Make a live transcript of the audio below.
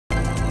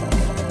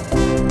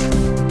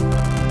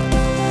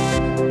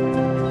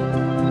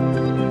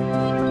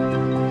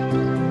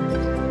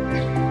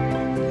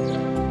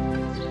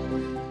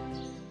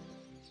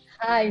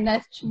Hi,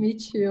 nice to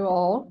meet you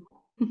all.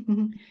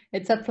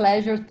 It's a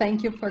pleasure.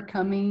 Thank you for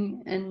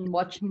coming and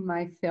watching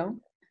my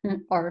film,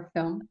 our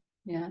film.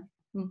 Yeah.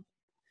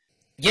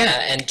 Yeah,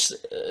 and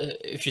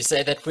if you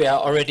say that we are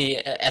already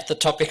at the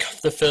topic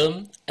of the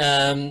film,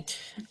 I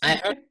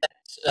heard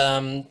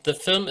that the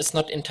film is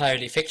not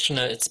entirely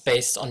fictional, it's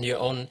based on your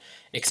own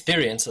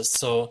experiences.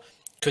 So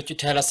could you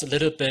tell us a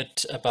little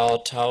bit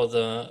about how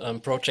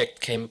the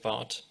project came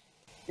about?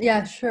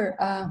 Yeah, sure.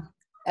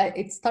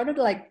 It started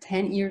like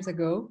 10 years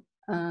ago.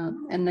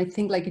 And I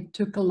think like it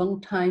took a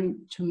long time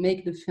to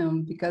make the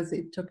film because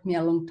it took me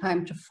a long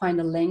time to find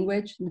a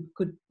language that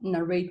could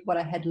narrate what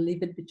I had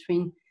lived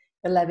between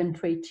 11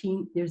 to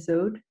 18 years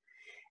old.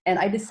 And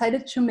I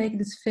decided to make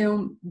this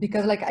film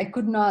because like I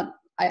could not,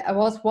 I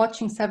was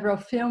watching several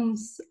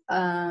films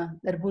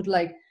that would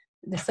like,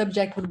 the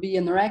subject would be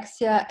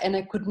anorexia, and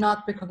I could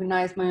not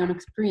recognize my own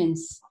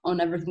experience on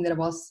everything that I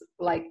was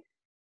like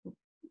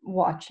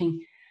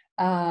watching.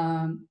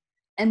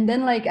 And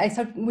then like I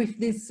started with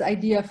this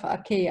idea of,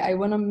 okay, I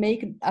want to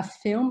make a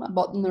film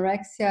about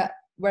anorexia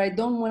where I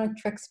don't want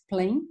to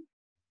explain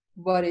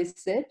what is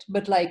it,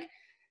 but like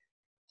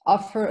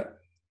offer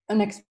an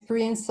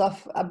experience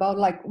of about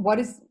like what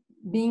is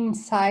being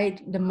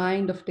inside the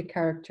mind of the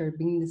character,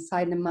 being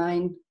inside the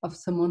mind of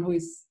someone who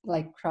is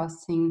like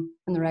crossing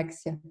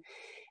anorexia.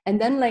 And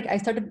then like I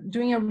started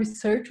doing a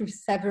research with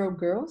several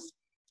girls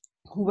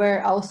who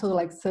were also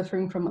like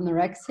suffering from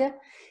anorexia.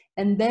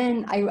 And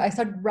then I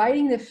started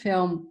writing the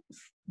film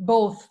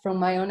both from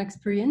my own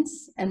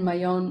experience and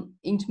my own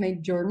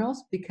intimate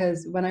journals,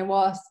 because when I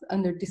was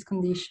under this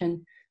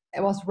condition,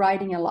 I was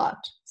writing a lot.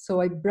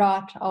 So I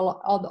brought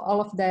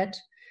all of that,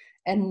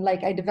 and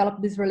like I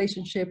developed this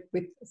relationship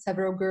with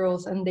several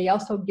girls, and they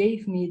also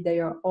gave me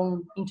their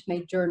own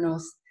intimate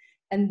journals.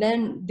 And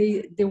then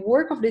the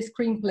work of the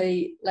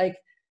screenplay, like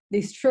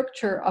the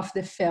structure of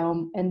the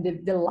film and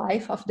the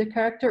life of the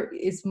character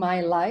is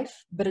my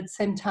life, but at the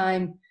same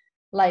time,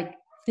 like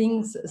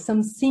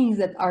some scenes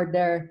that are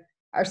there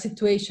are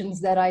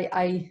situations that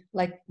I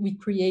like we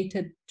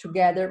created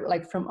together,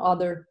 like from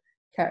other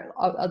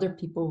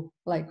people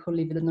like who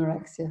live with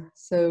anorexia.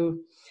 So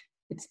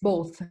it's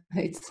both.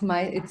 It's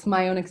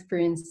my own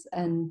experience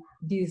and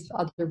these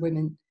other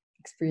women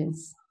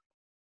experience.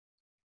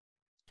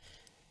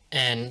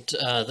 And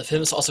the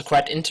film is also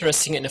quite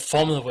interesting in a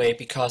formal way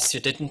because you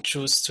didn't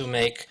choose to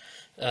make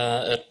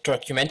a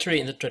documentary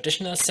in the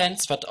traditional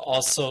sense, but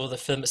also the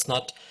film is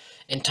not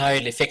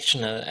entirely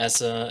fictional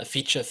as a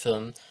feature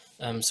film.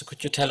 So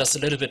could you tell us a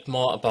little bit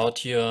more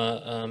about your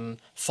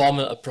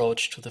formal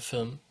approach to the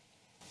film?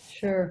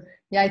 Sure.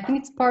 Yeah, I think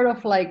it's part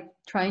of like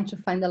trying to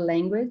find a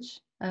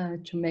language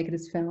to make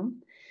this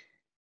film.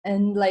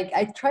 And like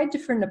I tried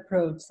different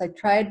approaches. I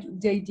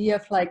tried the idea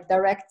of like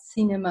direct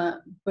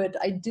cinema, but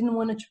I didn't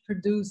want to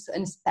produce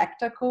a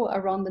spectacle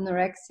around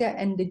anorexia,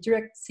 and the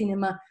direct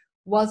cinema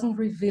wasn't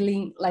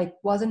revealing, like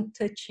wasn't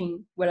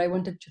touching what I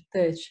wanted to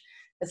touch.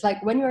 It's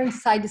like when you're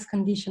inside this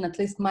condition, at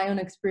least my own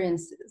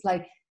experience, it's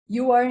like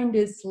you are in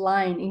this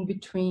line in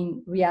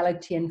between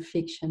reality and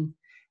fiction.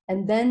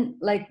 And then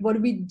like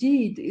what we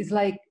did is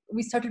like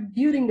we started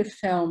building the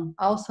film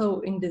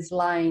also in this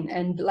line,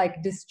 and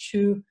like these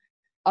two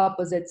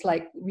opposites,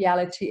 like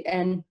reality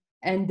and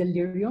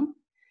delirium.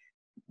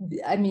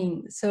 I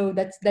mean, so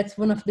that's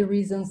one of the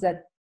reasons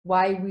that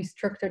why we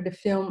structured the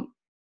film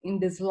in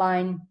this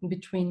line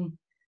between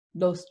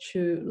those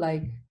two,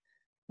 like,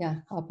 yeah,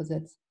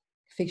 opposites,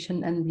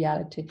 fiction and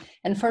reality.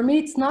 And for me,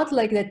 it's not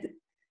like that.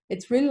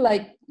 It's really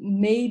like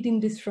made in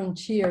this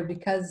frontier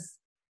because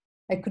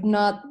I could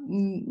not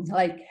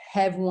like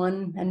have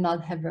one and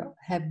not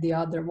have the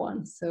other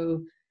one.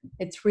 So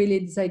it's really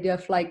this idea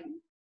of like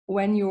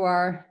when you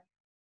are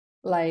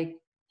like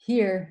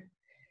here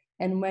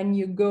and when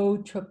you go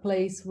to a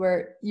place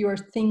where you're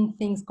seeing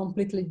things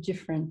completely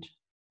different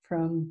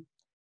from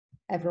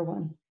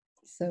everyone.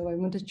 So I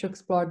wanted to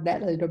explore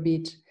that a little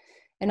bit.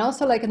 And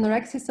also like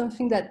anorexia is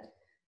something that,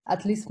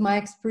 at least my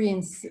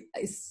experience,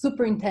 is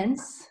super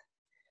intense,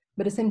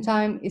 but at the same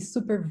time is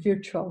super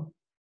virtual.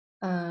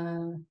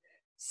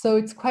 So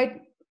it's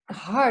quite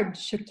hard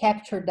to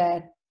capture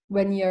that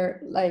when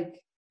you're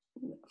like,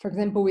 for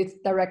example,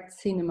 with direct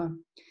cinema.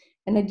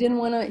 And I didn't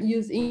want to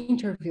use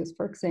interviews,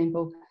 for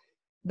example,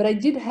 but I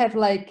did have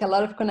like a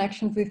lot of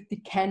connections with the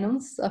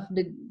canons of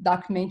the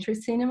documentary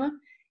cinema.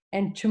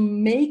 And to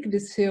make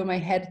this film, I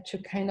had to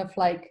kind of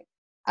like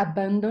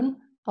abandon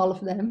all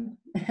of them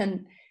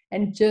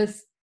and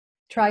just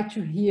try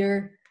to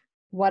hear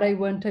what I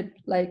wanted,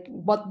 like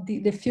what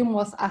the film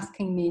was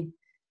asking me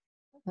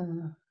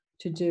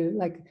to do.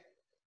 Like,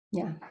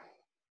 yeah.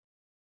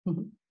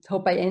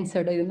 Hope I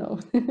answered, I don't know.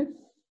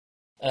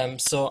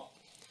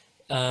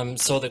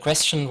 So the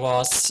question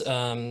was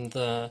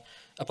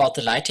about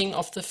the lighting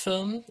of the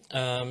film.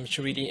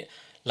 She really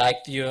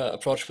liked your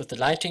approach with the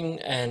lighting,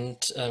 and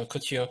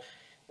could you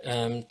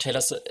tell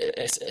us,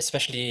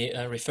 especially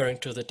referring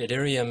to the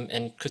delirium,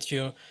 and could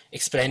you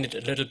explain it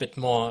a little bit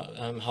more,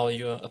 how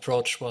your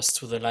approach was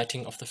to the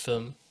lighting of the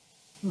film?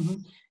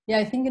 Yeah,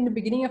 I think in the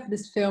beginning of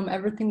this film,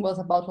 everything was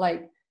about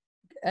like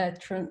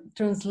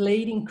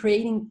translating,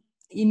 creating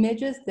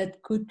images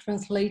that could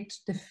translate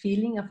the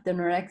feeling of the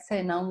anorexia,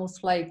 and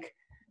almost like,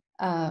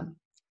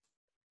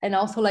 and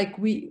also like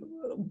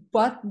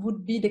what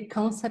would be the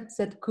concepts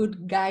that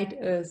could guide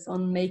us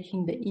on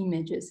making the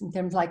images in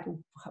terms like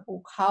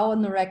how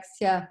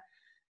anorexia,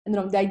 you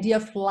know, the idea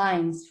of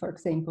lines, for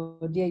example,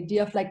 the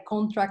idea of like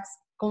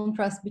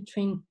contrast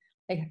between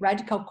like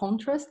radical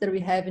contrast that we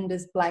have in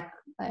this black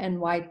and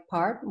white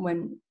part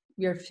when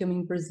we are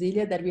filming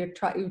Brasilia, that we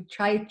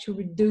try to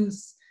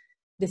reduce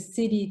the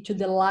city to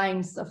the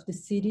lines of the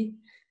city,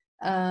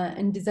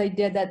 and this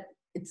idea that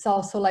it's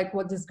also like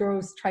what this girl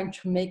is trying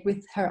to make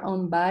with her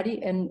own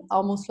body, and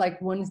almost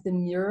like one is the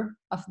mirror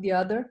of the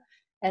other.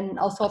 And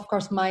also, of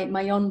course,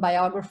 my own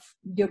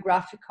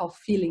biographical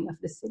feeling of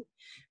the city.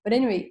 But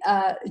anyway,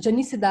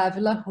 Janice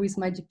Davila, who is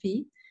my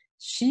DP,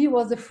 she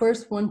was the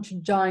first one to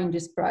join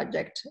this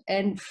project.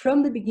 And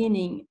from the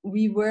beginning,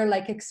 we were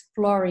like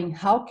exploring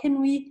how can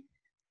we,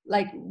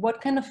 like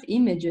what kind of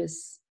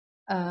images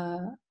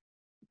can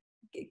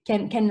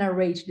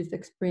narrate this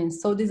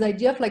experience. So this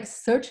idea of like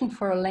searching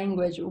for a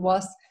language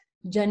was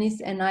Janice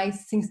and I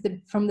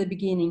from the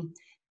beginning.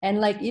 And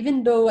like,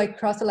 even though I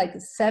crossed like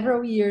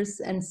several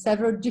years and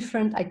several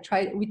different,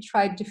 we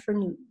tried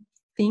different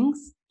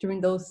things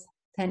during those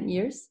 10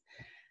 years,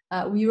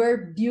 we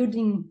were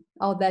building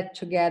all that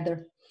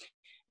together.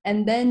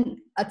 And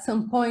then at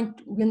some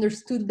point we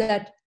understood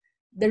that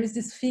there is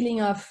this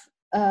feeling of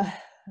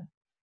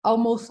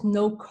almost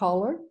no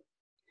color,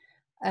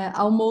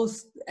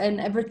 almost, and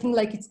everything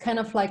like it's kind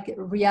of like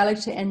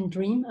reality and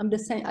dream at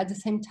the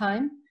same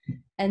time.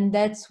 And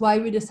that's why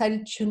we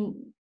decided to,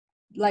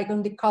 like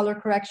on the color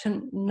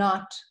correction,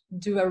 not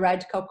do a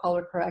radical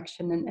color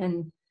correction,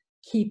 and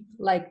keep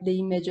like the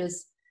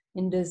images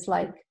in this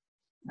like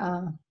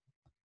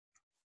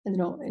you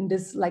know, in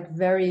this like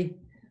very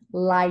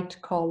light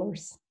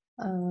colors,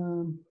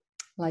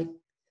 like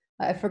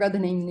I forgot the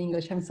name in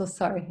English, I'm so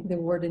sorry, the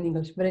word in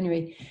English, but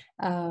anyway,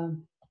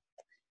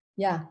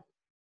 yeah, a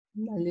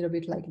little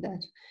bit like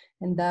that.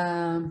 And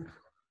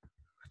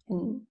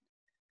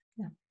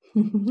yeah.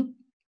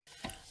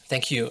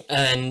 Thank you.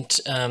 And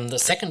the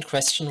second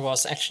question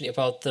was actually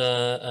about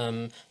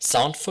the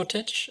sound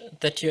footage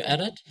that you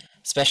added.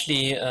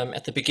 Especially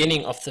at the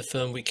beginning of the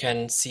film, we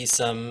can see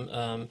some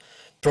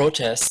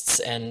protests,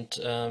 and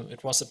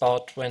it was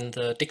about when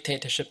the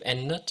dictatorship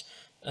ended,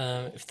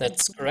 if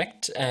that's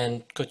correct.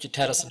 And could you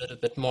tell us a little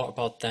bit more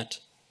about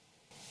that?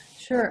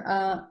 Sure.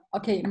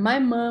 Okay, my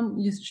mom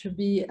used to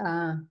be,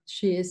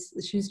 she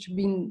used to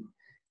be,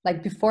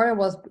 like before I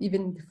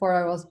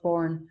was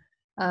born,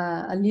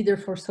 a leader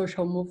for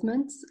social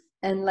movements.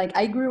 And like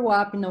I grew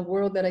up in a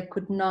world that I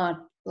could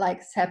not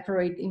like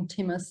separate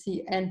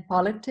intimacy and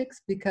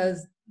politics,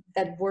 because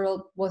that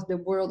world was the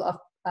world of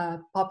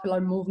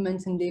popular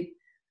movements in the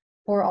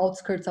poor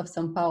outskirts of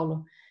São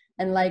Paulo.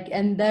 And like,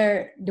 and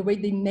there, the way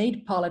they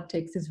made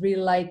politics is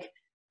really like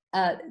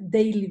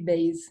daily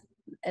base.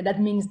 And that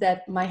means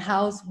that my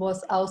house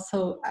was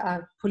also a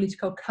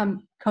political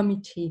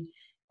committee.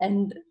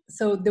 And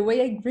so the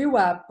way I grew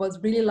up was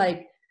really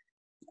like,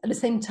 at the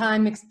same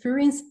time,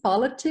 experience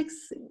politics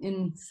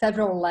in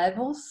several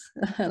levels,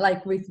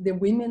 like with the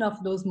women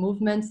of those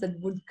movements that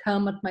would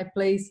come at my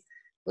place,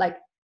 like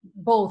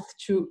both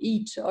to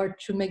eat or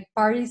to make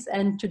parties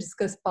and to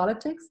discuss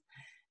politics.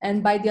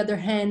 And by the other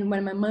hand,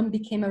 when my mom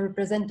became a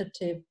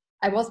representative,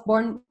 I was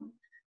born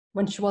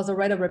when she was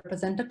already a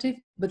representative,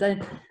 but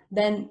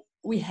then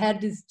we had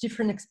this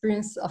different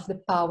experience of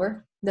the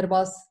power that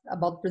was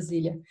about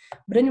Brasilia.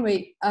 But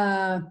anyway,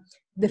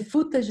 the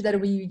footage that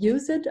we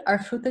used are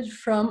footage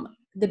from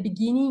the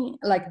beginning,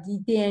 like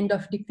the end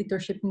of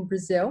dictatorship in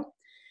Brazil.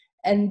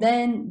 And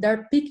then there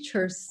are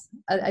pictures.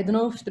 I don't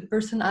know if the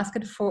person asked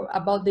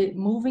about the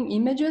moving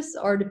images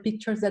or the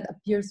pictures that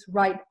appears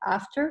right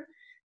after,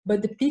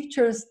 but the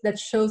pictures that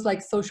shows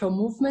like social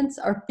movements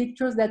are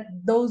pictures that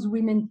those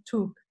women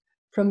took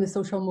from the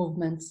social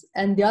movements.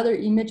 And the other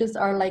images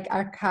are like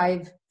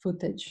archive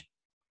footage.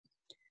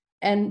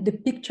 And the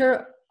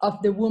picture of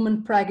the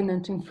woman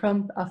pregnant in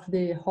front of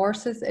the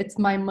horses, it's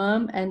my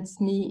mom, and it's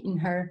me in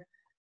her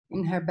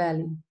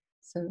belly.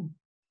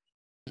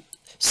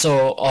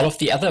 So all of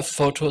the other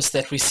photos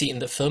that we see in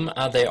the film,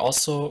 are they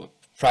also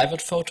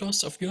private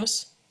photos of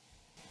yours?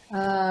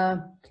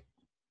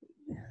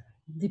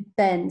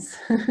 Depends.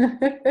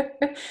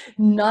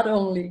 Not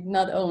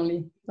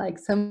only. Like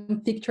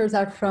some pictures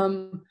are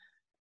from,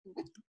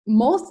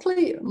 most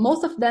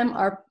of them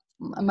are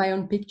my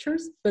own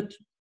pictures, but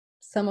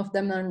some of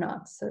them are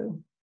not. So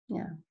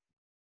yeah.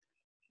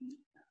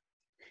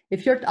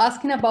 If you're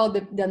asking about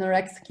the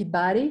anorexic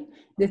body,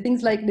 the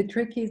things like the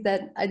trick is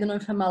that I don't know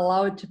if I'm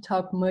allowed to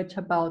talk much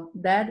about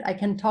that. I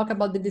can talk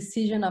about the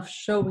decision of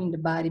showing the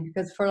body,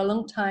 because for a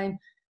long time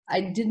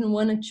I didn't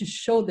want to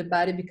show the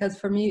body, because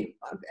for me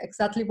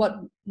exactly what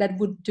that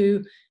would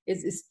do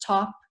is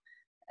stop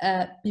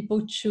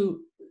people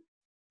to,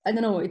 I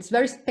don't know, it's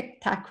very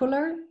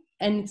spectacular,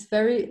 and it's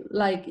very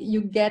like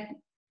you get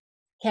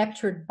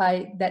captured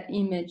by that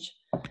image.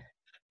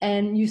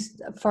 And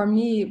for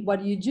me,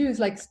 what you do is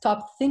like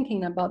stop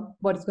thinking about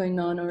what's going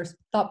on, or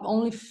stop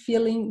only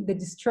feeling the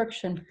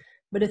destruction.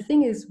 But the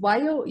thing is,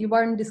 while you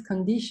are in this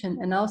condition,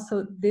 and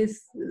also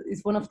this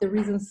is one of the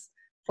reasons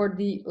for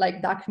the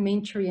like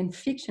documentary and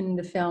fiction in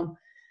the film,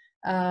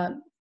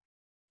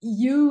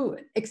 you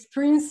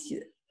experience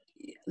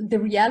the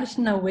reality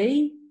in a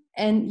way,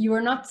 and you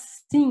are not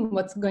seeing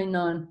what's going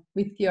on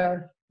with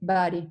your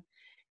body.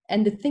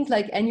 And the thing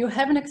like, and you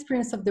have an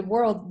experience of the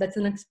world that's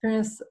an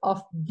experience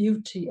of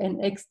beauty and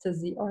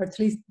ecstasy, or at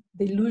least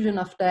the illusion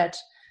of that.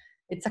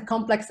 It's a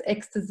complex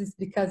ecstasy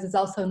because it's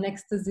also an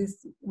ecstasy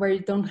where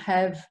you don't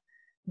have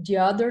the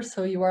other.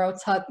 So you are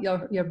outside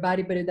your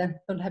body, but you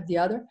don't have the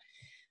other.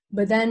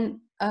 But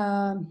then,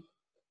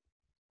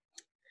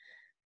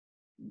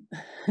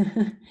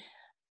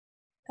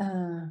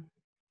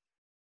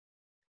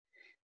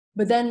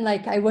 but then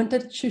like I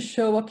wanted to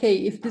show, okay,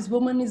 if this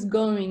woman is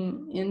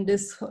going in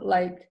this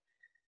like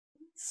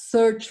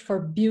search for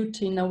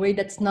beauty in a way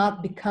that's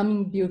not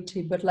becoming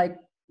beauty, but like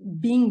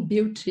being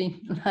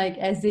beauty, like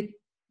as it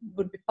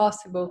would be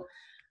possible,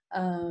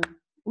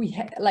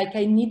 like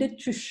I needed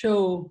to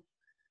show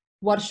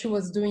what she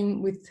was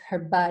doing with her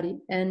body.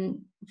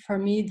 And for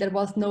me, there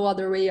was no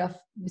other way of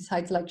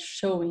besides like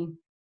showing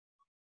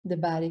the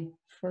body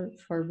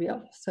for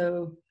real.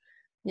 So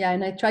yeah,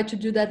 and I tried to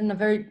do that in a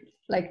very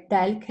like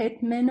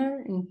delicate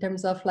manner in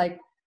terms of like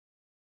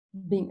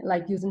being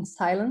like using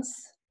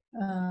silence.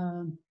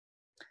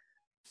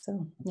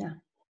 So yeah,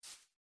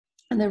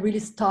 and I really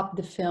stopped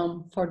the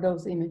film for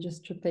those images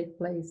to take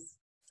place.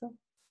 So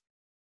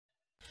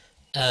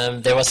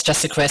there was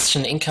just a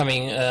question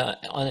incoming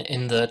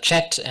in the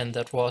chat, and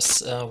that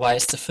was, why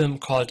is the film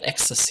called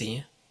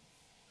Ecstasy?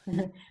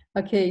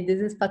 Okay, this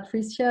is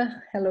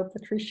Patricia. Hello,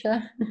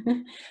 Patricia.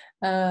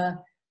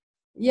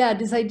 Yeah,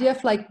 this idea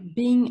of like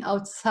being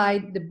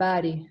outside the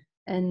body,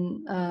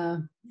 and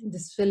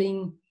this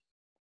feeling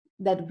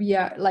that we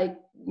are like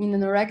in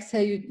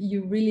anorexia,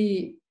 you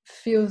really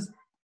feel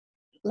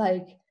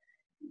like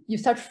you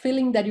start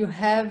feeling that you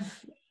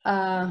have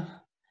a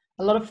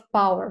lot of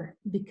power,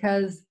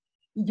 because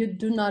you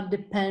do not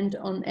depend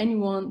on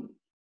anyone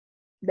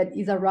that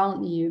is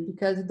around you,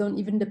 because you don't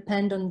even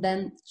depend on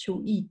them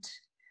to eat.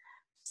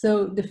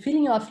 So the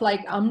feeling of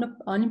like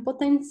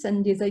omnipotence,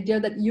 and this idea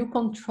that you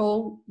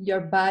control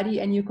your body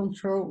and you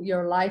control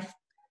your life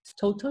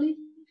totally,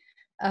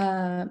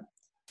 and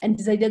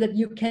this idea that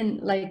you can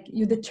like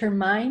you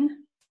determine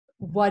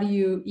what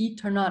you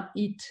eat or not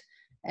eat,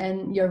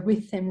 and your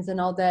rhythms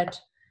and all that.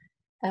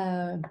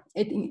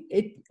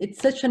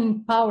 It's such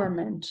an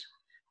empowerment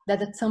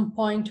that at some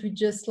point we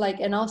just like,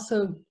 and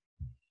also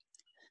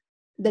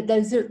that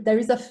there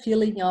is a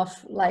feeling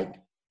of like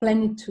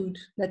plenitude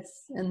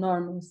that's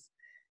enormous.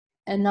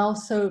 And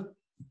also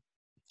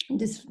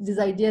this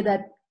idea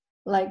that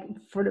like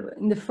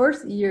in the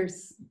first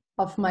years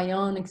of my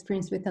own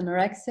experience with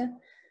anorexia,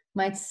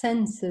 my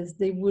senses,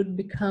 they would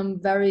become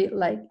very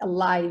like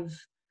alive,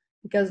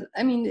 because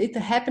I mean it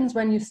happens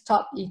when you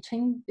stop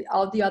eating,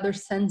 all the other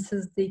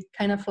senses, they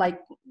kind of like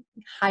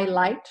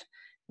highlight.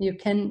 You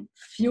can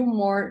feel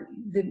more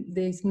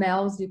the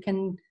smells, you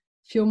can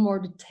feel more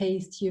the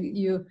taste,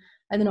 you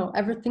I don't know,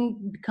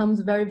 everything becomes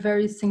very,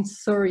 very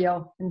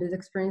sensorial in this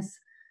experience.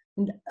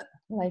 And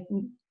like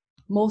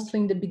mostly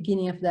in the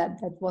beginning of that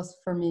was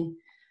for me.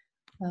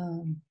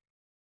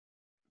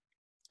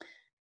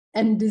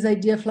 And this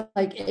idea of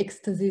like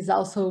ecstasy is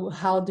also,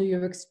 how do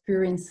you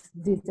experience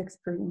this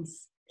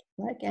experience?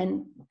 Like,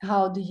 and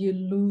how do you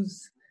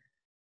lose,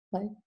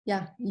 like,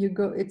 yeah, you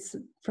go, it's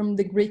from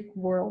the Greek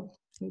world,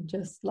 you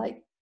just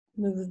like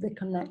lose the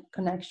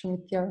connection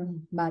with your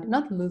own body.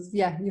 Not lose,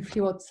 yeah, you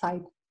feel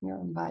outside your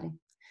own body.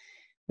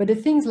 But the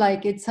things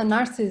like, it's a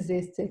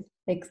narcissistic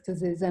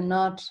ecstasy and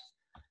not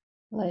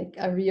like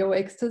a real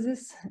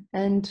ecstasy.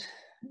 And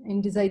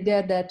in this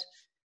idea that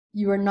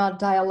you are not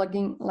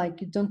dialoguing,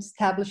 like you don't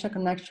establish a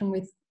connection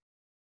with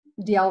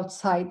the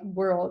outside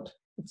world.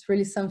 It's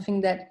really something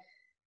that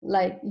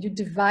like you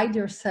divide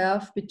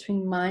yourself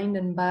between mind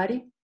and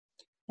body,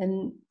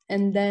 and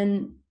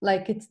then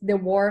like it's the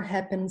war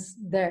happens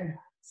there.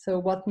 So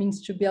what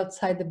means to be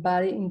outside the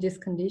body in this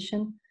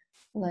condition,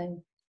 like,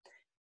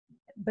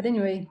 but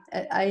anyway,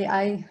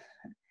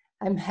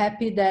 I'm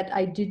happy that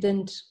I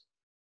didn't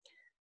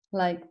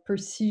like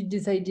pursue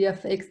this idea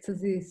of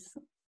ecstasy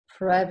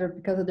forever,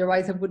 because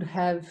otherwise I would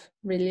have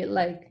really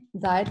like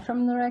died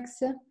from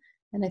anorexia.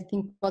 And I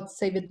think what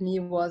saved me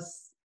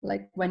was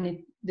like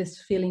when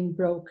this feeling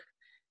broke,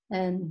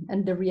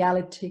 and the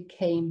reality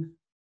came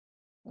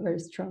very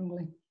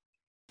strongly.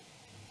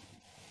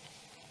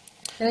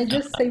 Can I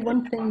just say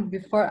one thing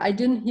before? I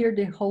didn't hear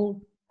the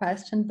whole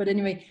question, but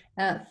anyway,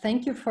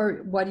 thank you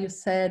for what you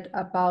said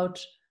about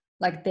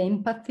like the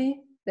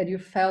empathy that you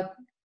felt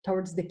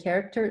towards the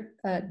character.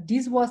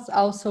 This was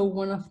also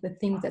one of the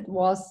things that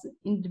was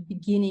in the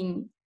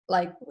beginning,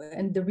 like,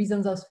 and the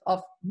reasons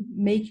of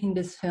making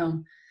this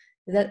film,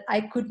 that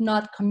I could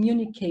not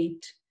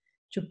communicate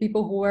to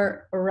people who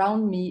were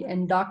around me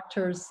and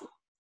doctors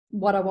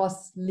what I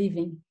was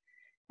living.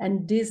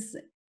 And this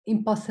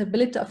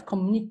impossibility of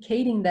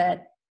communicating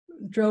that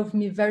drove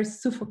me very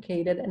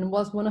suffocated, and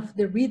was one of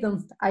the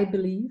reasons, I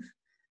believe,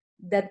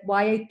 that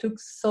why I took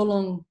so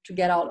long to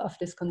get out of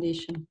this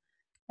condition.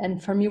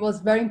 And for me, it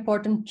was very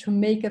important to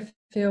make a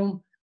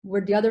film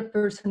where the other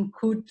person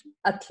could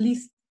at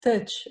least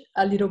touch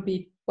a little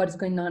bit what is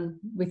going on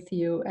with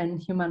you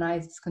and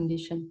humanize this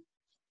condition.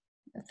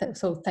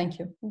 So thank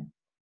you.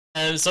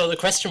 So the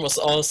question was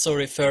also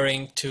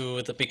referring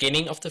to the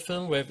beginning of the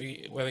film, where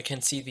we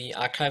can see the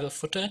archival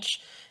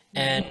footage,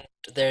 and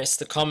there's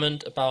the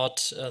comment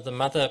about the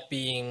mother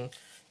being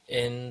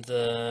in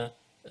the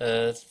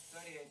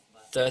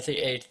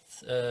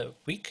 38th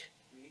week,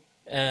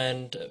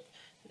 and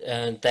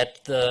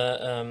that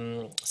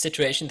the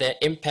situation there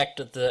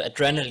impacted the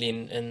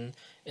adrenaline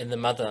in the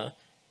mother.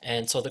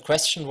 And so the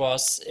question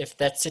was if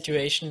that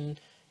situation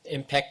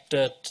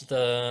impacted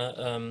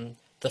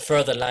the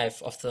further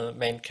life of the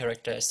main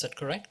character. Is that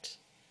correct?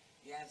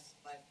 Yes,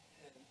 but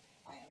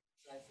I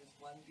emphasize this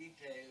one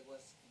detail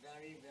was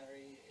very,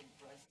 very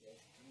impressive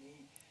to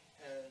me,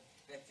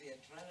 that the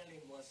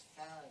adrenaline was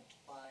felt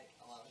by,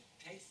 or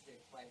tasted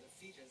by the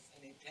fetus,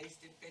 and it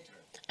tasted bitter.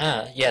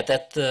 Ah, yeah,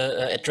 that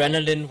the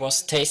adrenaline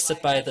was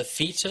tasted by the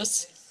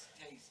fetus,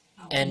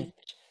 and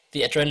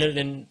the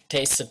adrenaline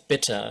tasted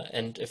bitter,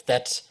 and if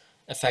that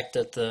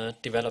affected the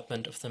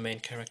development of the main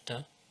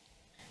character.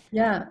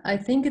 Yeah, I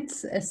think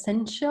it's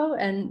essential,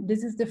 and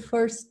this is the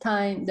first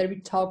time that we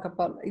talk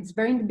about, it's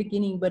very in the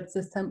beginning, but it's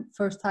the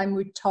first time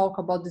we talk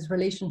about this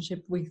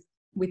relationship with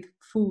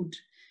food,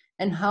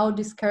 and how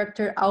this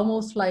character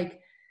almost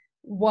like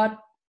her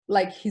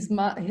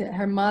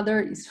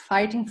mother is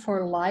fighting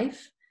for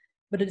life,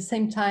 but at the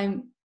same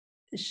time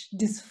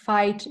this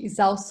fight is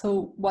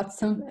also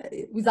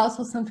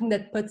something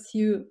that puts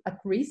you at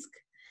risk.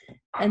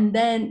 And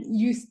then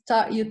you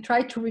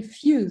try to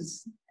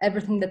refuse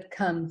everything that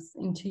comes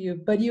into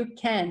you, but you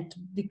can't,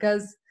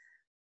 because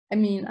I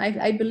mean,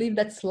 I believe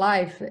that's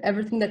life.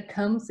 Everything that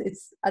comes,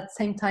 it's at the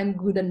same time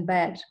good and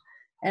bad.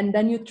 And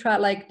then you try,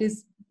 like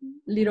this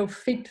little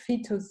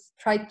fetus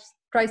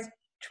tries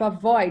to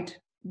avoid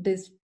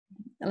this,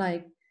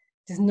 like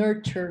this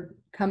nurture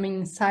coming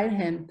inside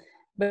him,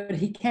 but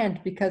he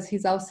can't, because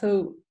he's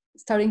also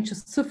starting to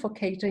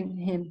suffocating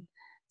him.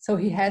 So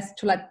he has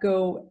to let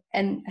go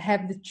and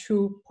have the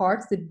true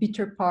parts, the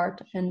bitter part,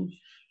 and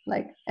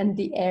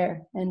the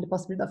air and the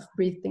possibility of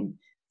breathing.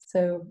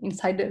 So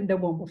inside the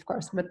womb, of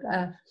course. But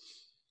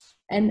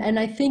and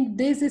I think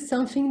this is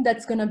something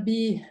that's gonna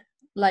be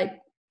like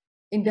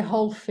in the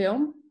whole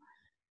film,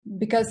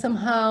 because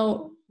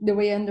somehow the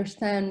way I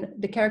understand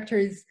the character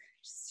is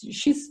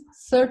she's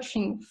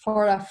searching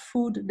for a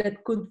food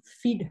that could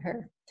feed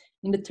her.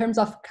 In the terms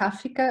of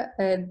Kafka,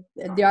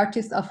 the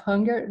artist of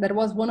hunger, that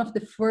was one of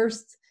the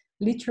first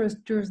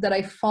literatures that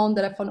I found,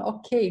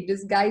 okay,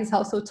 this guy is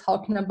also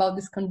talking about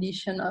this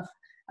condition of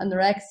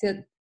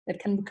anorexia that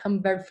can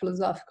become very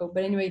philosophical.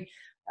 But anyway,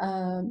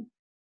 and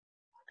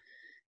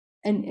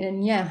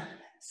yeah,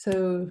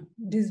 so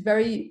this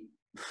very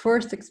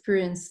first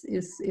experience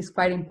is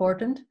quite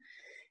important.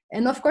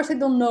 And of course, I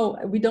don't know,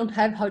 we don't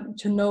have how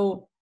to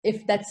know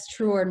if that's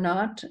true or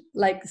not.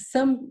 Like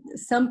some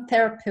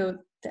therapists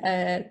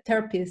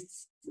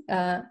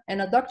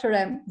and a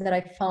doctor that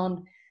I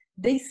found,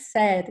 they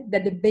said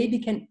that the baby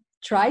can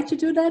try to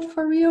do that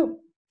for you,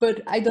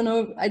 but I don't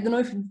know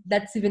if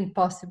that's even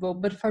possible.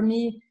 But for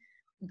me,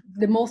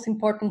 the most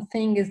important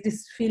thing is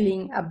this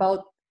feeling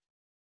about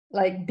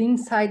like being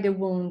inside the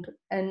wound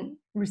and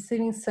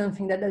receiving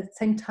something that at the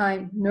same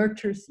time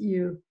nurtures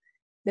you,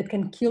 that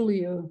can kill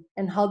you.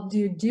 And how do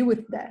you deal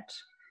with that?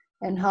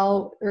 And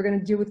how you're going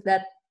to deal with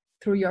that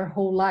through your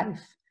whole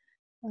life.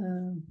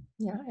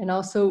 Yeah, and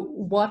also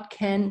what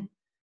can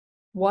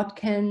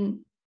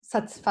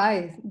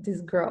satisfy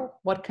this girl,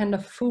 what kind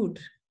of food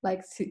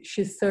like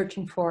she's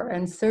searching for.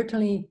 And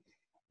certainly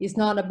it's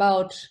not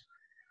about,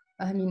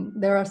 I mean,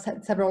 there are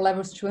several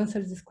levels to answer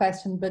this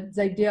question, but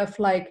the idea of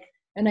like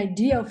an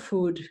ideal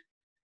food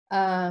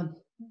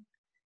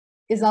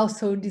is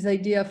also this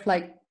idea of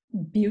like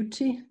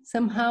beauty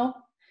somehow.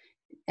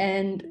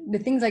 And the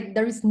things like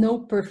there is no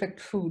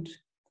perfect food.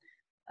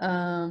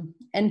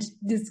 And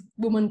this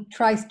woman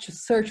tries to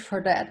search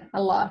for that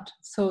a lot.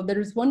 So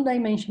there is one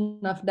dimension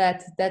of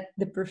that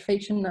the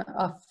perfection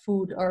of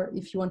food, or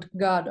if you want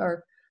God,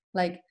 or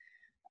like,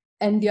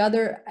 and the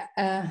other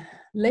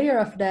layer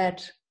of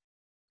that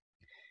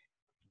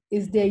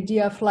is the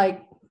idea of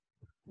like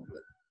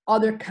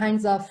other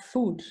kinds of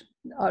food,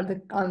 or the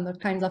other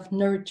kinds of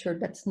nurture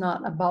that's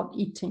not about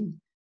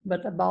eating,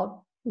 but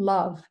about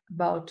love,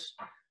 about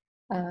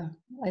I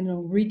don't know,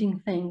 reading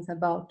things,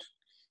 about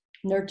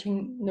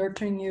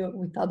nurturing you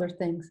with other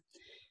things.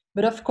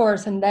 But of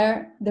course, and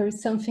there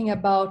is something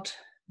about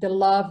the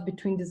love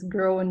between this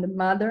girl and the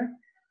mother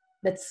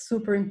that's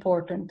super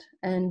important.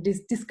 And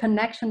this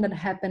connection that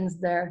happens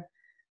there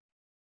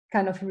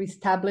kind of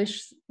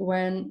reestablished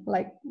when,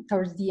 like,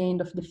 towards the end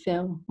of the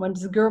film, when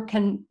this girl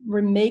can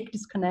remake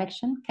this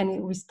connection,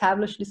 can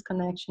reestablish this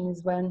connection,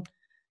 is when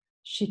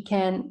she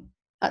can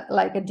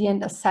like at the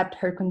end accept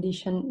her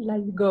condition,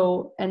 let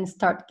go, and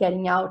start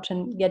getting out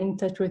and get in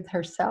touch with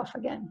herself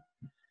again.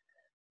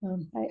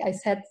 I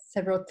said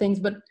several things,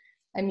 but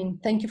I mean,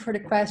 thank you for the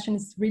question.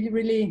 It's really,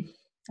 really,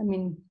 I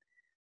mean,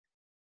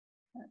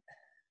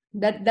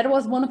 that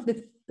was one of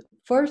the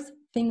first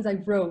things I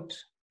wrote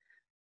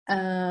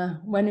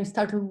when we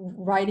started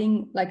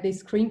writing like the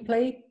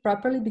screenplay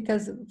properly,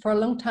 because for a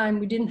long time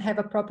we didn't have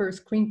a proper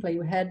screenplay.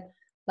 We had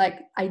like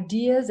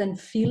ideas and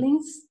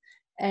feelings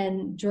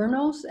and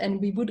journals, and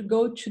we would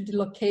go to the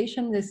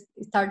location,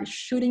 start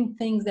shooting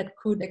things that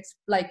could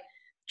like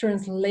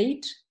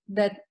translate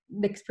that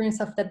the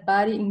experience of that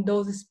body in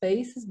those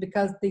spaces,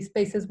 because the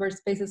spaces were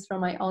spaces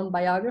from my own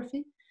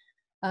biography.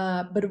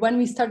 But when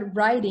we started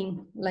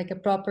writing like a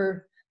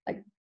proper,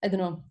 like, I don't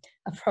know,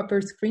 a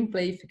proper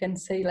screenplay, if you can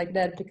say like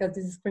that, because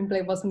this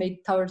screenplay was made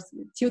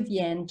till the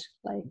end,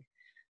 like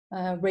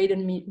remade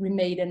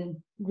and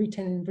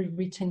written and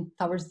rewritten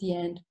towards the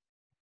end.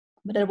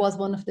 But that was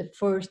one of the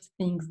first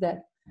things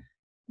that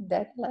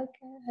like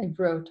I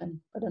wrote and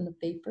put on the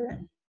paper,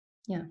 and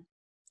yeah.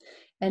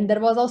 And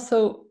that was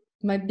also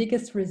my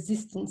biggest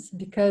resistance,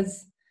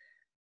 because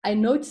I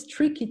know it's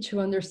tricky to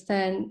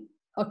understand,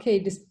 okay,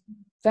 this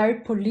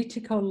very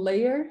political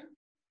layer,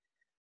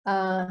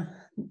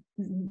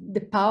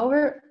 the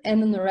power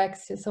and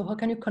anorexia. So how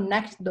can you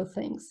connect those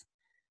things?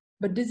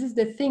 But this is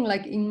the thing,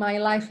 like in my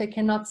life, I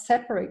cannot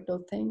separate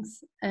those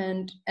things.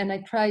 And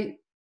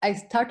I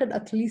started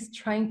at least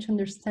trying to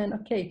understand,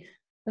 okay,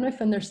 I don't know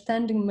if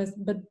understanding must,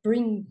 but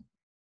bring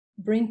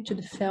to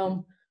the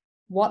film,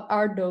 what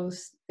are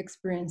those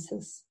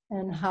experiences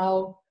and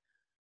how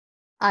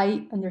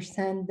I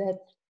understand that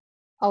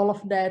all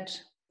of that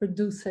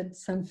produced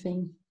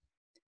something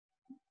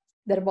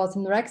that was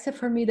anorexia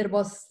for me, that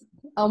was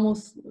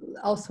almost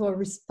also a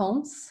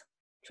response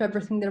to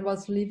everything that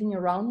was living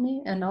around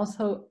me, and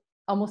also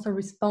almost a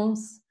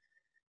response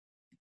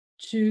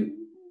to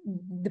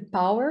the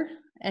power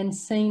and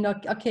saying,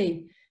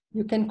 okay,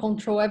 you can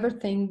control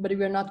everything, but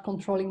you're not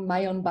controlling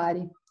my own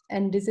body.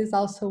 And this is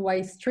also why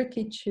it's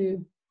tricky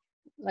to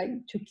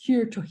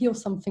heal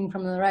something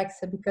from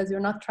anorexia, because you're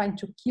not trying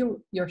to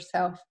kill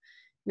yourself,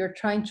 you're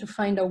trying to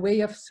find a way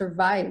of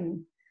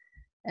surviving.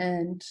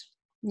 And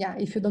yeah,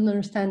 if you don't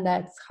understand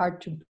that, it's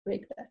hard to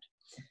break that.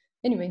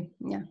 Anyway,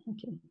 yeah,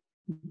 okay.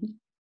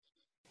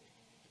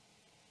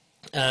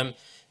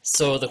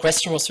 So the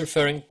question was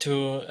referring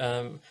to,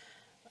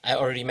 I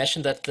already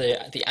mentioned that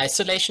the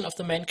isolation of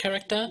the main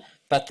character,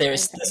 but there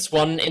is this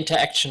one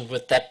interaction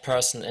with that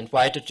person. And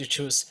why did you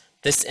choose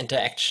this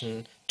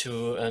interaction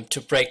to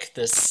break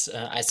this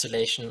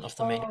isolation of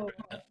the main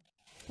character?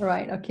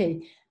 Right,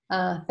 okay.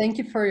 Thank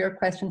you for your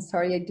question.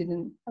 Sorry,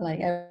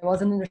 I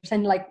wasn't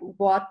understanding like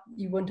what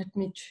you wanted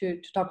me to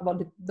talk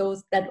about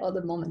that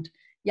other moment.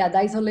 Yeah, the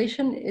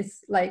isolation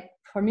is like,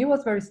 for me,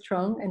 was very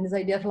strong, and this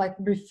idea of like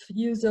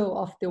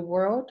refusal of the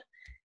world,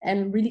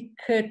 and really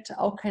cut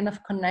all kind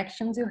of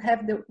connections you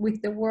have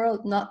with the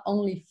world, not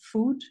only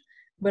food,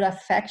 but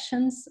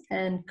affections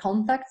and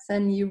contacts.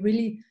 And you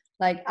really,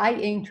 like, I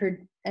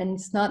entered, and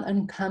it's not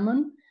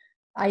uncommon,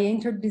 I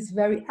entered this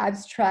very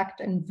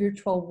abstract and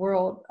virtual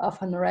world of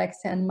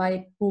anorexia, and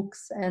my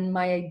books and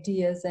my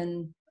ideas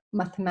and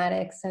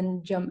mathematics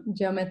and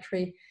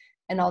geometry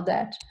and all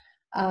that.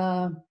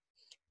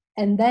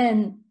 And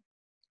then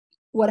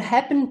what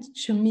happened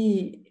to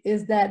me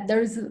is that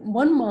there is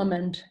one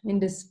moment in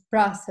this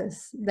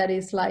process that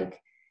is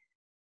like,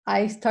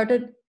 I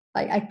started,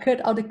 like, I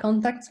cut all the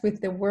contacts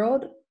with the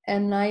world,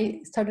 and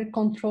I started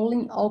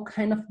controlling all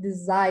kind of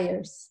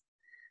desires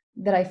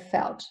that I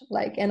felt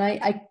like, and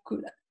I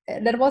could,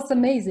 that was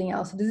amazing.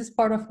 Also, this is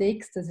part of the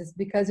ecstasies,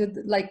 because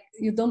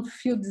you don't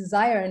feel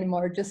desire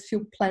anymore, you just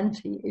feel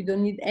plenty. You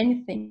don't need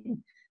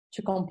anything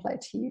to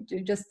complete you.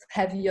 You just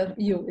have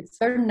you. It's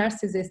very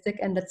narcissistic,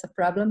 and that's a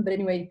problem. But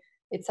anyway,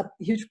 it's a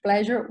huge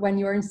pleasure when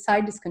you're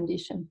inside this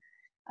condition.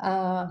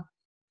 And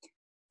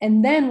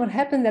then what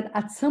happened, that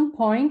at some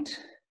point,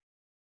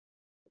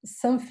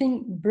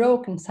 something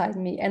broke inside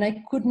me, and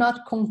I could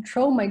not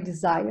control my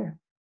desire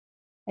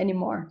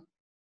anymore.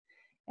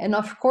 And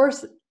of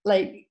course,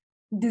 like,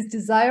 this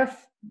desire,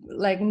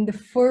 like, in the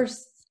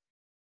first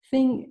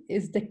thing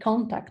is the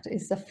contact,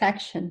 is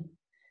affection.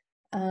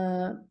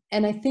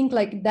 And I think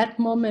like that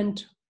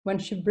moment when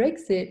she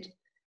breaks it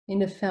in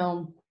the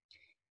film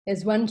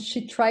is when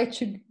she tried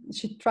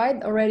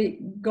already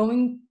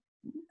going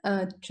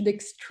to the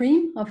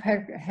extreme of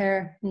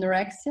her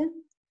anorexia.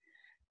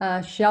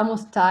 She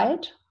almost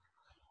died,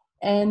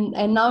 and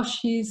now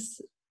she's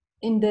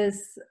in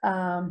this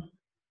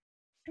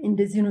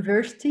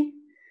university,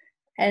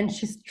 and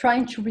she's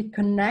trying to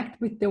reconnect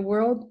with the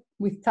world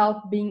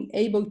without being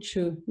able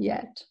to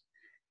yet.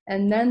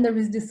 And then there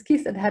is this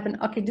kiss that happened.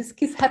 Okay, this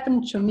kiss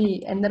happened to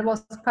me, and that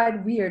was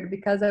quite weird,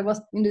 because I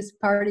was in this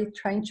party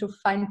trying to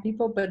find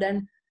people, but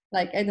then,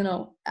 like, I don't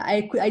know,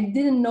 I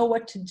didn't know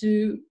what to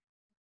do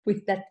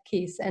with that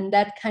kiss, and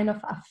that kind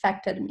of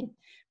affected me.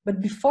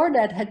 But before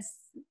that,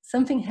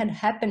 something had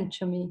happened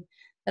to me,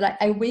 that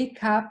I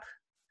wake up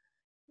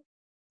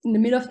in the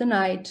middle of the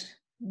night,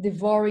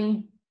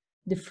 devouring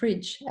the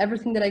fridge,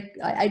 everything that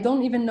I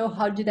don't even know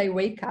how did I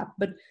wake up,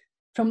 but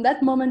from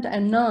that moment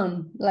and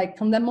on, like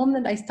from that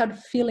moment I started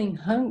feeling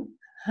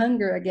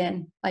hunger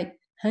again, like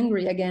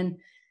hungry again.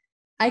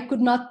 I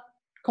could not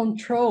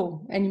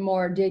control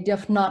anymore the idea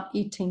of not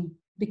eating,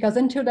 because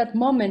until that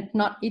moment,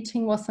 not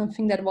eating was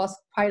something that was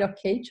quite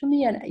okay to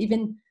me, and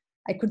even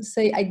I could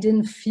say I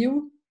didn't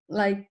feel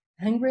like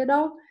hungry at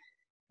all.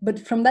 But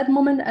from that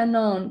moment and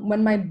on,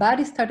 when my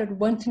body started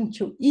wanting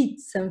to eat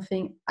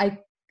something, I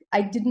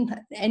didn't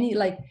have any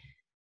like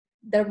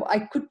there. I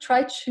could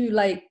try to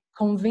like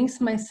convince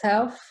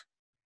myself,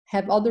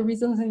 have all the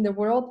reasons in the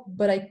world,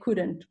 but I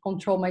couldn't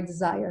control my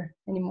desire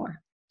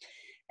anymore.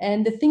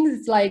 And the thing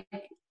is, like,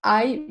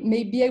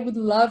 maybe I would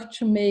love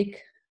to make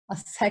a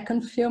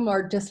second film,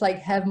 or just like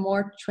have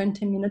more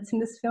 20 minutes in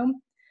this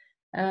film,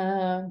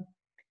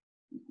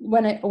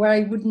 where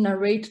I would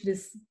narrate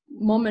this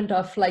moment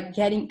of like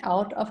getting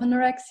out of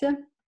anorexia.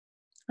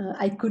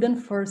 I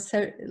couldn't for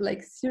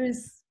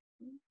serious,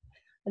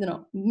 I don't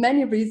know,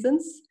 many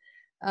reasons,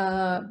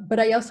 but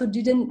I also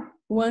didn't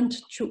want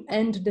to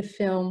end the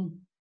film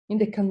in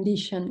the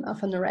condition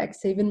of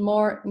anorexia, even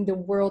more in the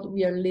world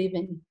we are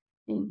living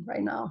in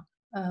right now,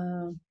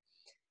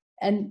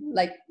 and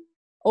like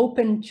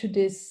open to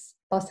this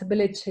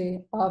possibility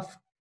of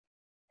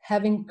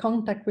having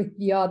contact with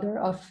the other,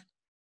 of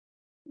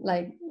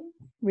like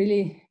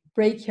really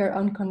break your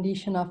own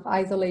condition of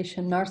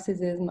isolation,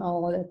 narcissism,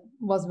 all of that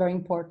was very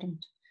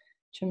important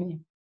to me.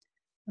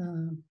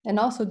 And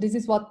also this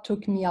is what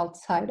took me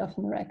outside of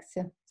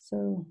anorexia.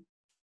 So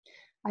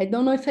I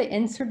don't know if I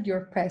answered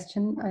your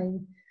question.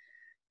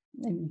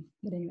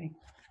 But anyway.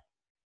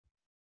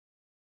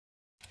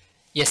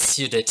 Yes,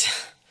 you did.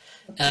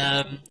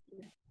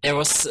 There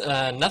was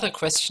another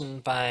question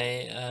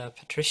by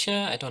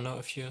Patricia. I don't know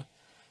if you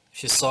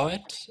saw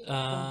it.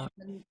 Let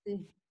me see.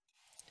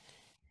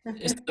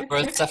 Is the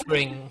world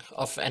suffering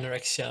of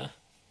anorexia?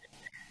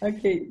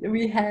 Okay,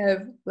 we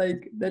have,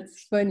 like,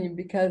 that's funny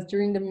because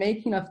during the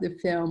making of the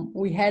film,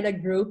 we had a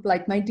group,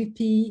 like my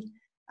DP,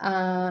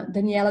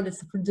 Daniela, that's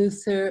the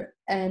producer,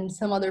 and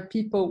some other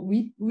people.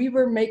 We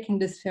were making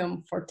this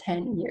film for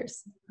 10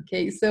 years.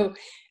 Okay, so,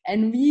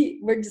 and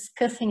we were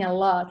discussing a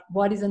lot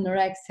what is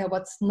anorexia,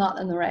 what's not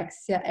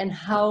anorexia, and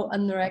how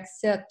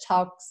anorexia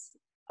talks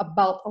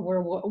about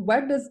our world.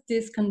 Where does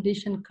this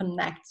condition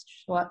connect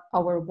to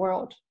our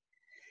world?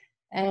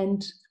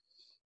 And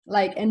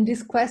like, and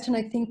this question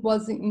I think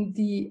was in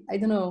the, I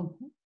don't know,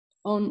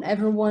 on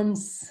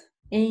everyone's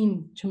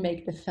aim to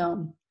make the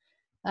film.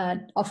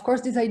 Of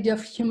course, this idea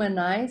of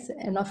humanize,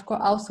 and of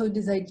course also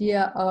this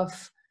idea of,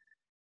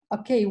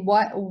 okay,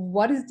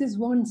 what is this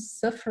woman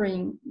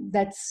suffering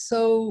that's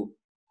so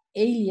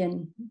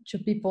alien to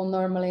people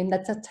normally, and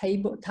that's a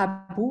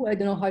taboo. I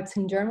don't know how it's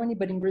in Germany,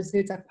 but in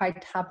Brazil it's a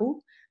quite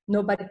taboo.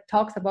 Nobody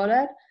talks about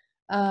it.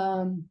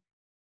 And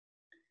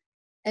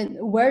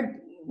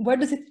where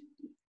does it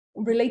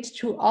relate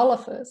to all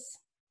of us?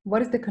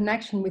 What is the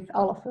connection with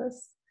all of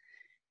us?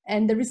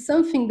 And there is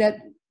something that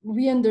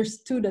we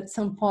understood at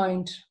some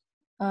point,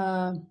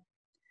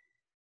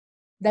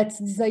 that's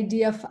this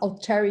idea of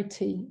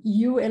alterity.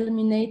 You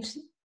eliminate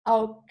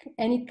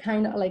any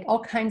kind of, like,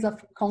 all kinds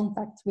of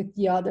contact with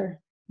the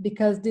other,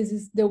 because this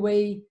is the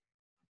way,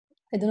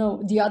 I don't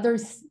know, the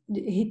others,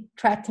 it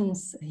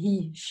threatens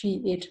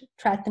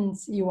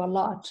you a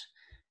lot.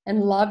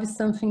 And love is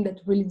something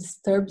that really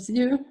disturbs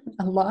you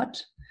a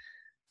lot.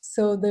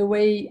 So the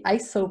way I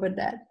solved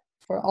that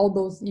for all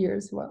those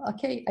years, well,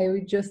 okay, I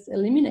would just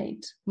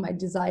eliminate my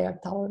desire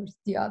towards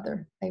the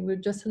other. I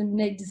would just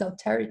eliminate this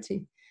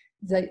alterity,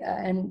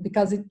 and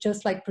because it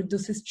just like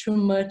produces too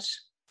much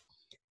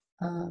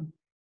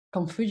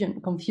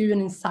confusion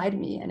inside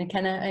me, and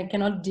I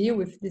cannot deal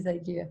with this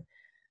idea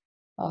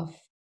of.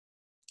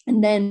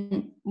 And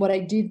then what I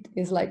did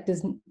is like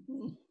this,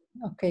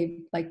 okay,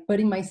 like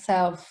putting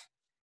myself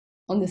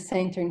on the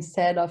center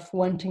instead of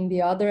wanting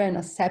the other, and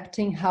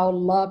accepting how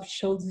love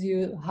shows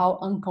you how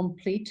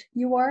incomplete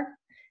you are.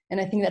 And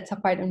I think that's a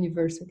quite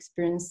universal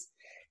experience.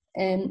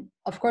 And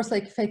of course,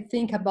 like if I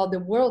think about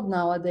the world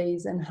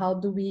nowadays and how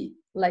do we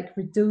like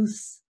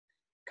reduce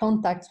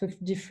contacts with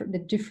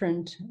the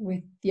different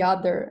with the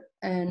other,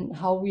 and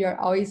how we are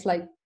always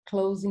like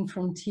closing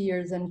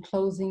frontiers and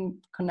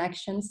closing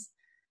connections,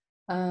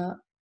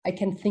 I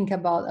can think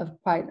about a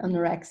quite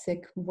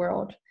anorexic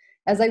world.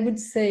 As I would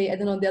say, I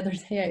don't know, the other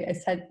day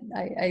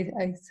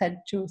I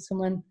said to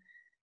someone,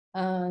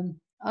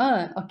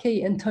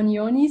 okay,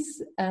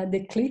 Antonioni's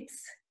the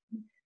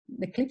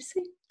Eclipse,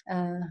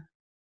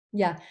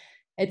 yeah,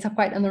 it's a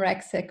quite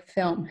anorexic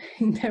film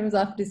in terms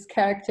of this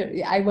character.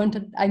 I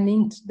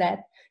meant that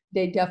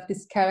the idea of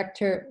this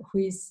character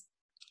who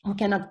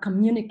cannot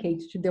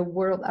communicate to the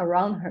world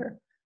around her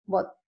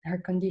what her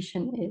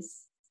condition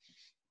is.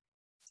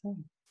 So,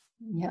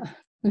 yeah,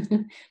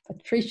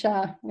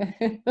 Patricia.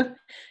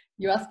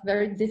 You ask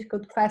very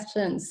difficult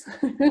questions.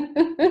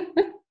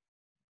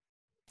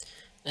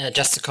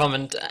 Just a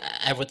comment,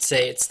 I would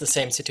say it's the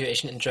same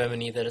situation in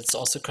Germany, that it's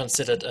also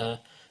considered a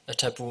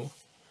taboo.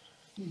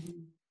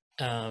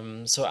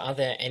 So are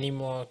there any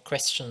more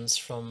questions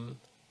from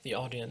the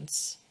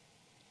audience?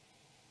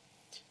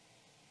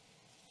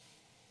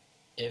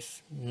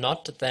 If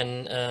not,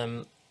 then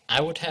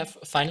I would have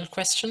a final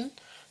question.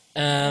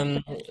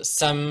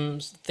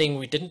 Something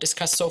we didn't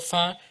discuss so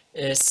far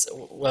is,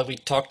 well, we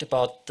talked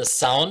about the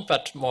sound,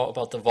 but more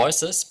about the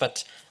voices,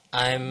 but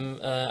I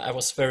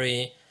was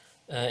very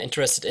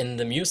interested in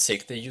the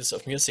music, the use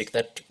of music.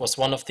 That was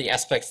one of the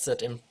aspects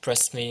that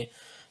impressed me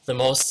the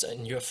most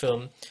in your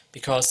film,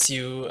 because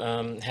you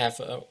have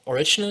an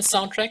original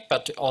soundtrack,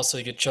 but also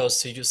you chose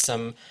to use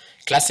some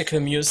classical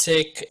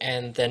music,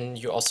 and then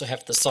you also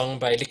have the song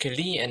by Likke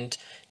Lee and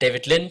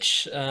David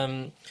Lynch.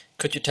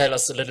 Could you tell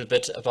us a little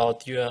bit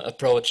about your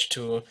approach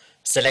to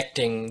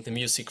selecting the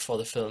music for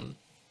the film?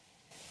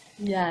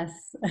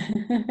 Yes.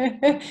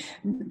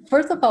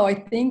 First of all,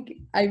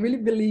 I really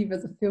believe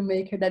as a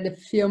filmmaker that the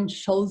film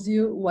shows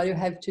you what you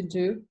have to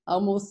do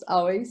almost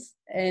always.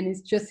 And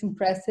it's just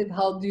impressive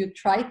how do you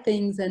try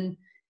things and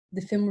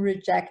the film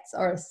rejects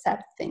or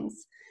accepts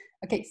things.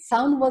 Okay,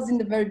 sound was in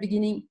the very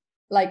beginning,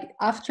 like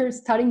after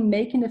starting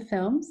making the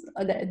films,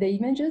 the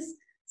images,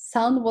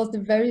 sound was the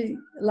very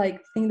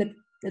thing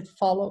that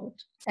followed.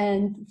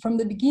 And from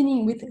the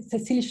beginning with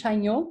Cécile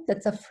Chagnot,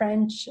 that's a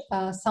French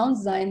sound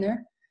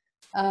designer,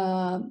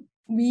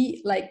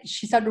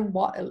 she started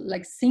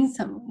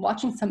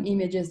watching some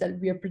images that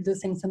we are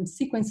producing, some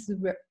sequences we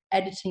were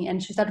editing,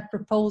 and she started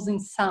proposing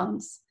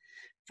sounds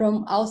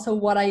from also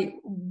what I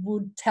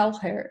would tell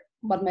her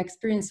what my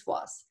experience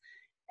was.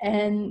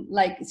 And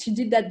she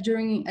did that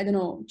during, I don't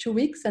know, 2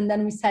 weeks, and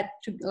then we sat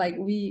to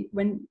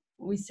when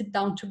we sit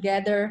down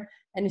together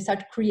and we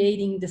start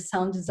creating the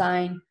sound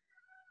design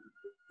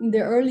in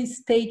the early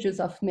stages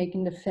of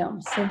making the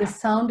film. So the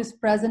sound is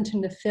present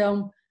in the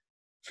film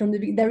from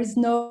the, there is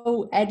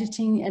no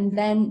editing and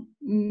then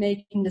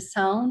making the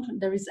sound.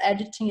 There is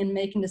editing and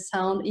making the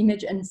sound.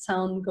 Image and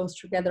sound goes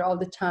together all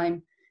the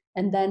time.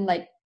 And then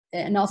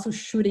and also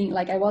shooting,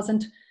 I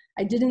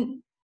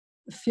didn't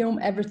film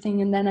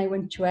everything and then I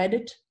went to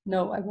edit.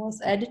 No, I was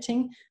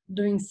editing,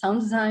 doing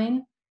sound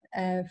design,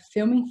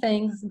 filming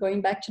things,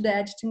 going back to the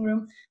editing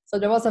room. So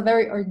there was a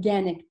very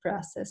organic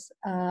process.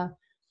 And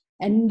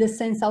in the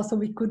sense also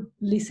we could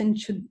listen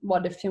to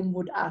what the film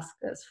would ask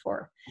us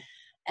for.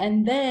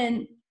 And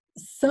then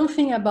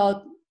something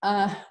about,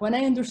 when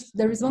I understood,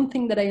 there is one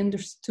thing that I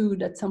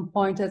understood at some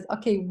point as,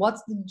 okay,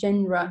 what's the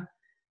genre?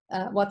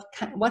 What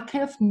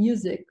kind of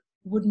music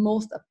would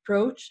most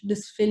approach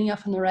this feeling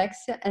of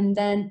anorexia? And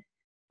then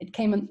it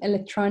came an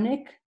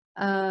electronic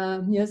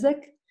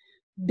music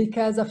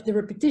because of the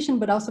repetition,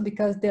 but also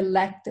because they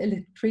lacked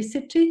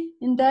electricity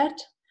in that.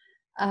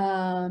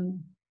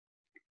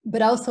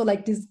 But also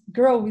this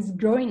girl is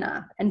growing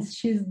up and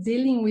she's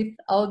dealing with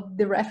all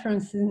the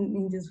references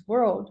in this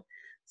world.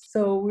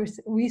 So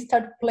we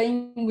start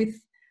playing with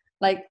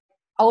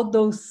all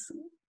those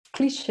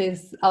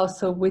cliches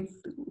also with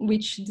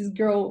which this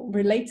girl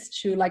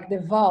relates to, like the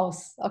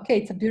valse. Okay,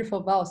 it's a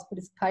beautiful valse, but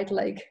it's quite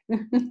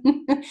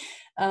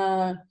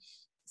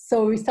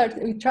so we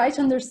try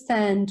to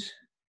understand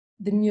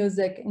the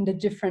music in the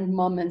different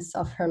moments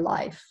of her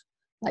life,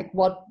 like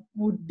what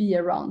would be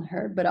around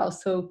her, but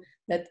also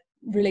that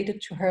related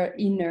to her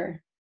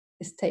inner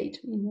state,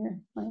 inner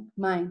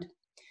mind.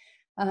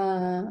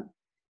 And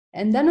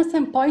then at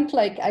some point,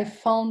 I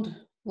found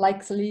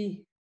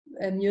likely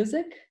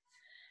music,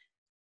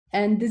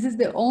 and this is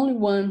the only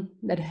one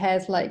that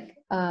has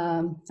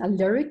a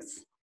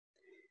lyrics.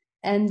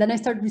 And then I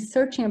started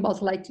researching about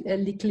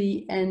Likke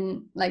Lee,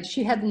 and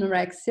she had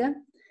anorexia,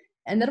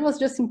 and that was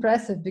just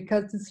impressive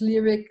because this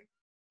lyric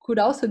could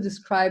also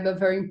describe a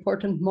very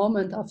important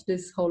moment of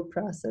this whole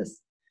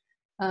process.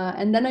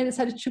 And then I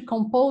decided to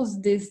compose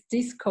this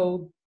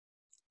disco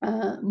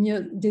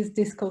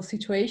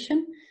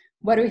situation,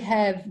 where we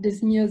have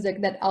this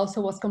music that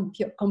also was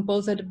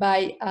composed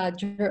by a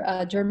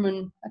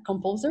German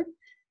composer,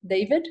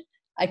 David.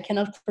 I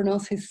cannot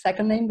pronounce his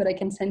second name, but I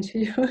can send to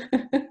you.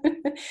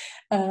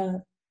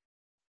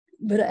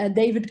 But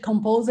David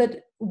composed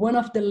one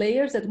of the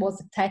layers that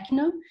was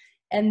techno,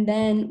 and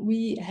then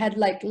we had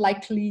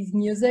Likke Lee's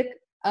music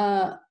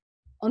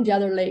on the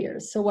other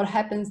layers. So what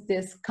happens,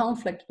 this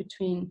conflict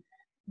between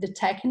the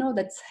techno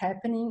that's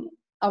happening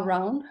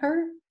around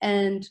her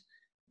and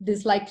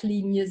this Likke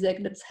Lee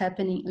music that's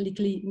happening, Likke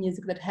Lee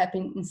music that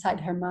happened inside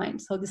her mind.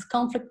 So this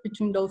conflict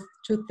between those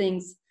two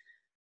things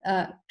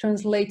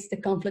translates the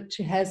conflict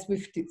she has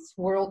with this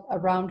world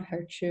around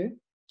her too.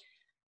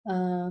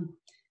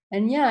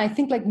 And yeah, I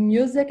think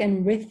music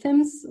and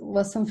rhythms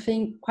was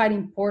something quite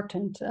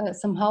important.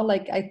 Somehow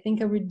I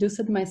think I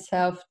reduced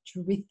myself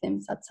to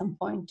rhythms at some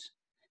point.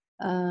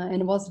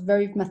 And it was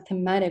very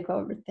mathematical,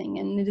 everything,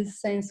 and in this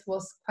sense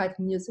was quite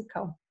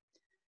musical.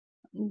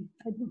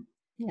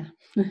 Yeah.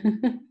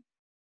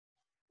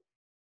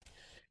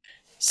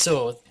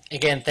 So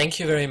again, thank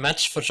you very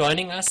much for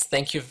joining us.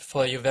 Thank you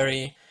for your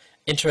very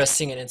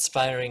interesting and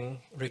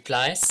inspiring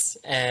replies,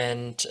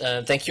 and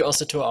thank you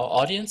also to our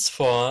audience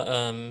for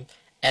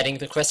adding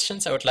the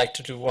questions. I would like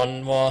to do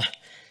one more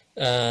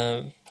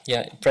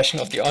impression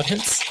of the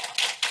audience.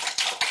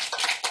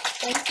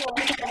 thanks a lot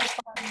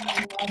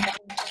for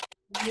having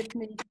me with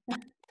me.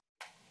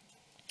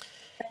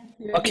 Thank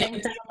you. Okay.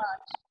 Thanks so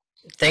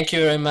much. Thank you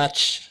very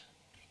much.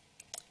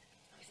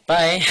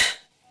 Bye.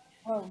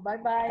 Oh,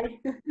 bye-bye.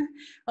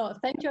 Oh,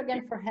 thank you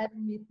again for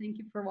having me. Thank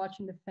you for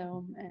watching the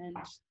film, and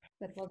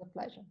that was a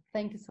pleasure.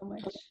 Thank you so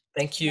much.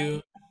 Thank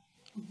you.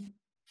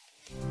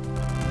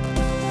 Mhm.